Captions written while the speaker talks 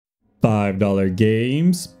$5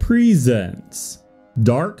 Games presents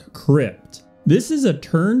Dark Crypt. This is a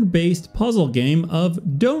turn-based puzzle game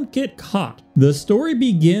of Don't Get Caught. The story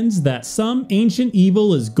begins that some ancient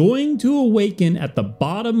evil is going to awaken at the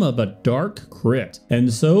bottom of a dark crypt,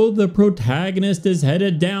 and so the protagonist is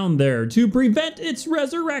headed down there to prevent its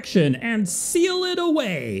resurrection and seal it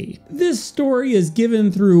away. This story is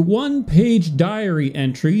given through one-page diary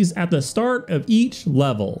entries at the start of each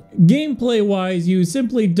level. Gameplay-wise, you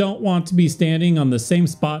simply don't want to be standing on the same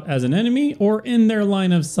spot as an enemy or in their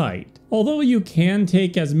line of sight. Although you can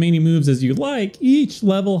take as many moves as you like, each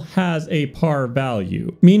level has a par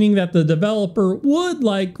value, meaning that the developer would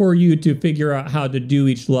like for you to figure out how to do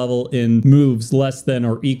each level in moves less than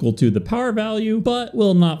or equal to the par value, but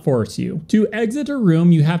will not force you. To exit a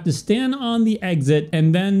room, you have to stand on the exit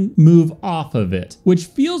and then move off of it, which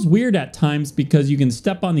feels weird at times because you can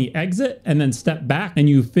step on the exit and then step back and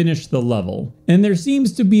you finish the level. And there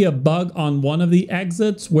seems to be a bug on one of the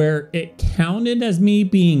exits where it counted as me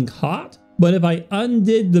being caught, but if I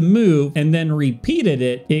undid the move and then repeated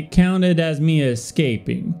it, it counted as me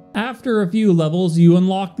escaping. After a few levels, you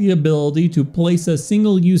unlock the ability to place a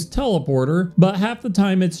single-use teleporter, but half the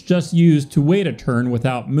time it's just used to wait a turn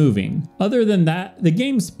without moving. Other than that, the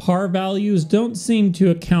game's par values don't seem to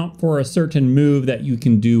account for a certain move that you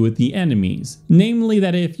can do with the enemies. Namely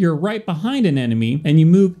that if you're right behind an enemy and you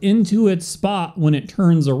move into its spot when it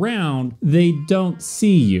turns around, they don't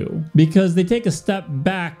see you, because they take a step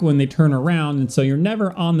back when they turn around, and so you're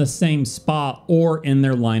never on the same spot or in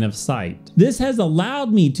their line of sight. This has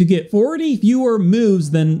allowed me to get 40 fewer moves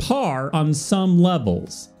than par on some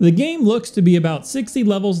levels. The game looks to be about 60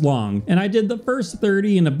 levels long, and I did the first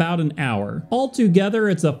 30 in about an hour. Altogether,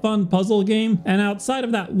 it's a fun puzzle game, and outside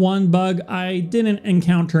of that one bug, I didn't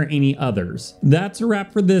encounter any others. That's a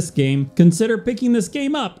wrap for this game. Consider picking this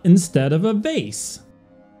game up instead of a vase.